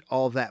enjoy it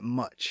all that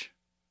much.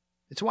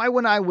 It's why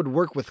when I would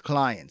work with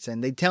clients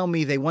and they tell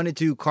me they wanted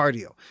to do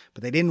cardio,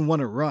 but they didn't want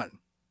to run,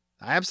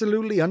 I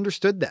absolutely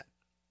understood that.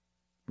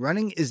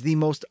 Running is the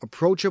most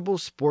approachable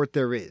sport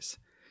there is.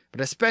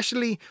 But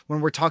especially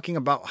when we're talking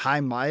about high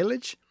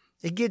mileage,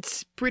 it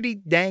gets pretty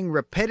dang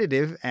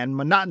repetitive and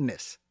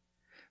monotonous.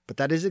 But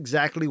that is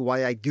exactly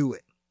why I do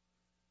it.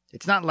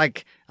 It's not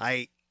like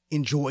I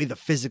enjoy the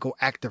physical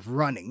act of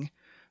running,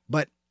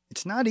 but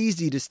it's not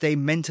easy to stay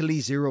mentally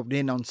zeroed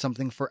in on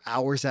something for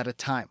hours at a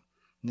time.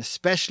 And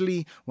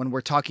especially when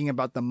we're talking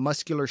about the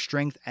muscular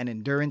strength and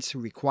endurance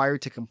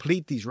required to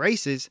complete these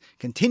races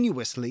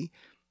continuously,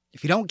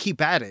 if you don't keep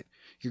at it,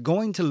 you're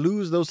going to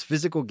lose those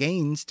physical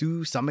gains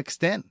to some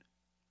extent.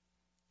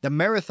 The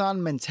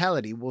marathon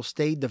mentality will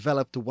stay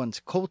developed once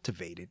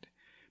cultivated,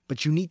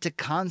 but you need to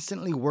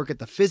constantly work at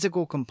the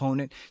physical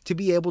component to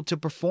be able to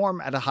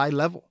perform at a high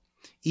level,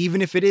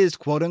 even if it is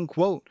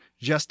quote-unquote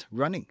just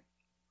running.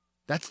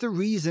 That's the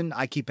reason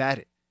I keep at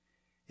it.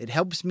 It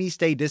helps me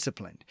stay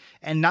disciplined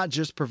and not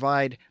just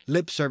provide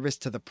lip service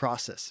to the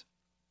process.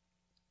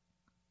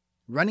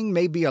 Running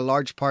may be a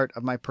large part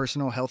of my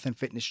personal health and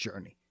fitness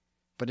journey,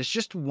 but it's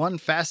just one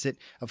facet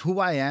of who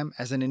I am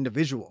as an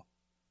individual.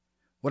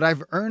 What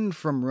I've earned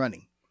from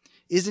running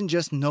isn't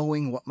just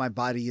knowing what my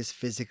body is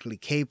physically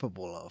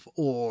capable of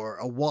or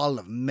a wall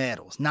of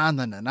medals. Nah.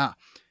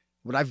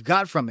 What I've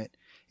got from it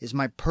is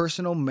my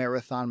personal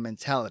marathon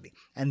mentality,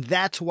 and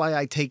that's why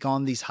I take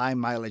on these high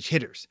mileage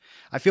hitters.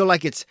 I feel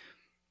like it's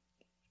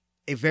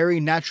a very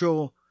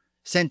natural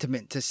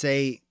sentiment to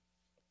say,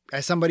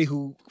 as somebody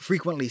who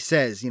frequently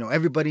says,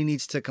 everybody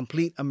needs to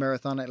complete a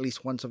marathon at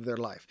least once of their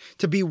life,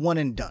 to be one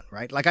and done,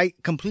 right? Like, I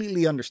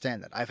completely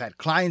understand that. I've had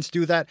clients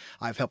do that.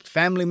 I've helped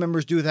family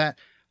members do that.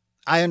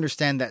 I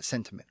understand that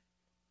sentiment.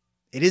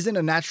 It isn't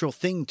a natural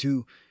thing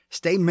to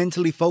stay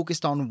mentally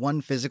focused on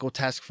one physical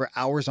task for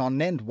hours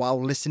on end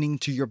while listening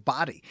to your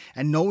body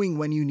and knowing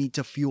when you need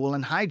to fuel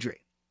and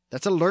hydrate.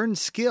 That's a learned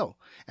skill,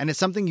 and it's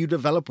something you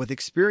develop with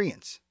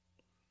experience.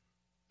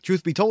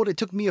 Truth be told, it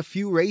took me a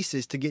few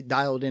races to get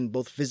dialed in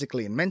both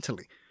physically and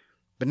mentally.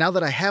 But now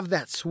that I have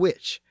that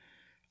switch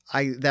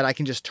that I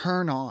can just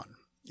turn on,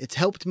 it's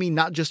helped me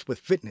not just with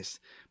fitness,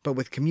 but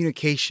with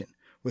communication,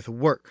 with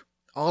work,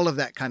 all of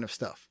that kind of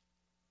stuff.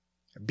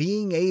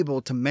 Being able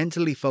to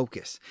mentally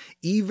focus,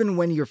 even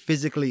when you're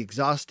physically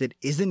exhausted,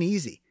 isn't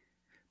easy,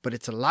 but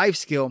it's a life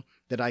skill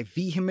that I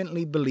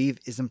vehemently believe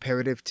is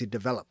imperative to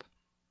develop.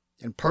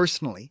 And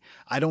personally,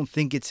 I don't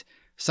think it's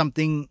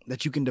something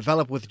that you can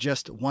develop with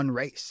just one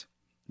race.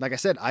 Like I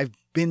said, I've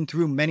been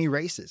through many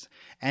races,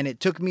 and it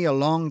took me a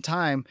long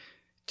time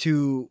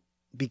to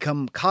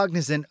become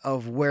cognizant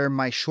of where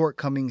my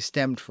shortcomings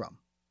stemmed from.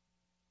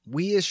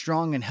 We as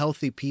strong and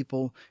healthy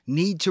people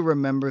need to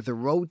remember the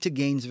road to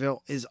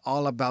Gainesville is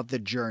all about the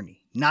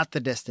journey, not the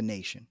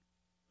destination.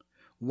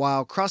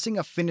 While crossing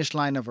a finish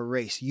line of a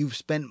race you've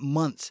spent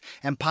months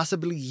and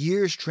possibly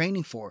years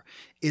training for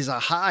is a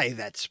high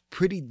that's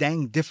pretty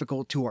dang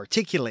difficult to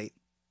articulate,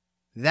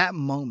 that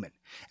moment,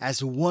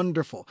 as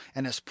wonderful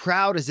and as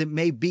proud as it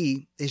may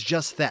be, is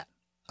just that,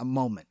 a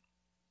moment.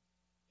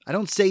 I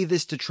don't say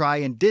this to try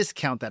and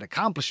discount that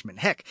accomplishment.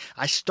 Heck,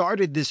 I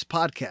started this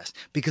podcast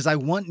because I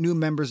want new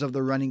members of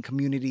the running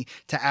community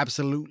to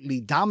absolutely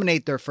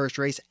dominate their first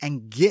race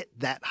and get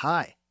that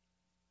high.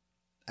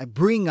 I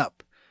bring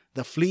up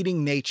the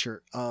fleeting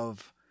nature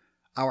of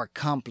our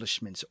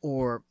accomplishments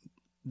or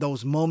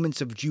those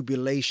moments of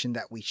jubilation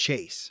that we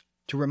chase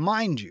to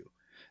remind you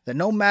that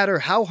no matter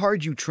how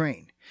hard you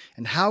train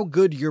and how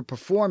good your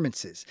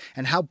performance is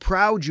and how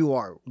proud you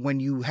are when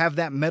you have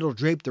that medal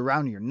draped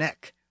around your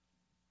neck,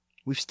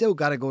 we've still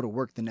got to go to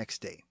work the next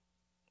day.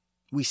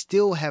 We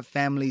still have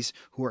families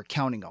who are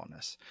counting on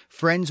us,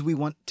 friends we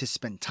want to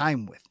spend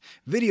time with,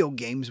 video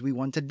games we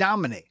want to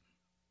dominate.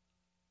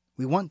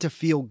 We want to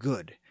feel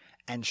good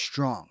and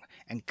strong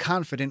and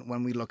confident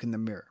when we look in the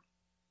mirror.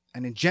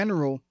 And in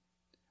general,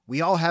 we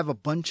all have a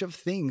bunch of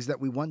things that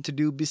we want to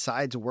do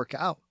besides work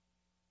out.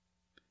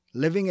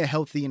 Living a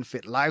healthy and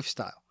fit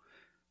lifestyle,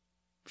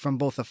 from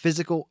both a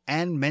physical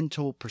and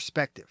mental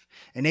perspective,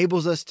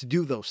 enables us to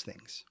do those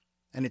things.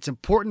 And it's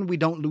important we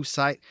don't lose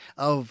sight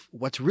of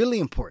what's really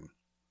important,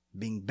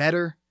 being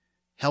better,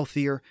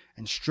 healthier,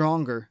 and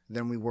stronger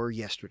than we were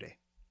yesterday.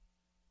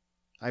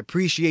 I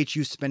appreciate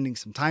you spending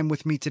some time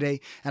with me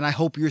today, and I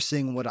hope you're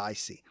seeing what I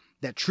see,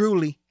 that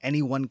truly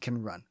anyone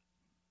can run.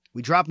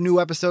 We drop new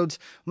episodes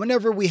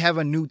whenever we have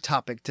a new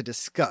topic to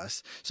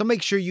discuss, so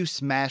make sure you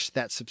smash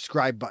that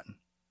subscribe button.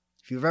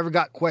 If you've ever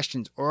got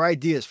questions or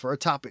ideas for a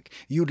topic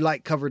you'd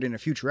like covered in a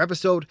future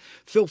episode,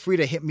 feel free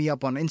to hit me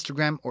up on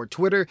Instagram or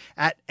Twitter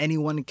at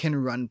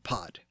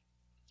AnyoneCanRunPod.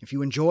 If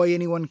you enjoy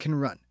Anyone Can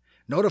Run,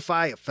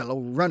 notify a fellow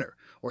runner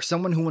or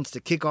someone who wants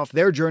to kick off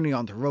their journey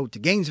on the road to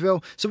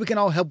Gainesville so we can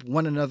all help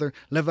one another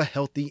live a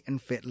healthy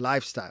and fit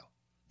lifestyle.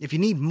 If you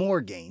need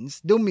more gains,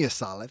 do me a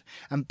solid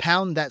and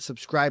pound that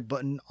subscribe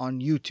button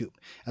on YouTube,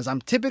 as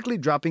I'm typically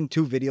dropping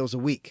 2 videos a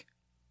week.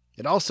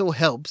 It also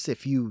helps,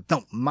 if you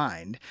don't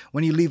mind,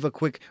 when you leave a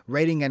quick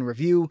rating and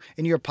review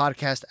in your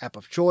podcast app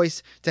of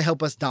choice to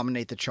help us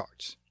dominate the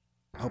charts.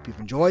 I hope you've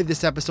enjoyed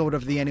this episode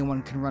of the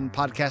Anyone Can Run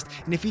podcast,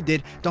 and if you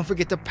did, don't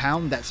forget to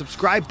pound that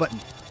subscribe button.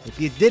 If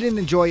you didn't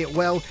enjoy it,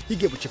 well, you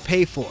get what you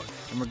pay for.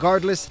 And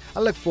regardless, I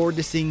look forward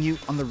to seeing you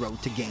on the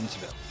road to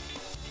Gainesville.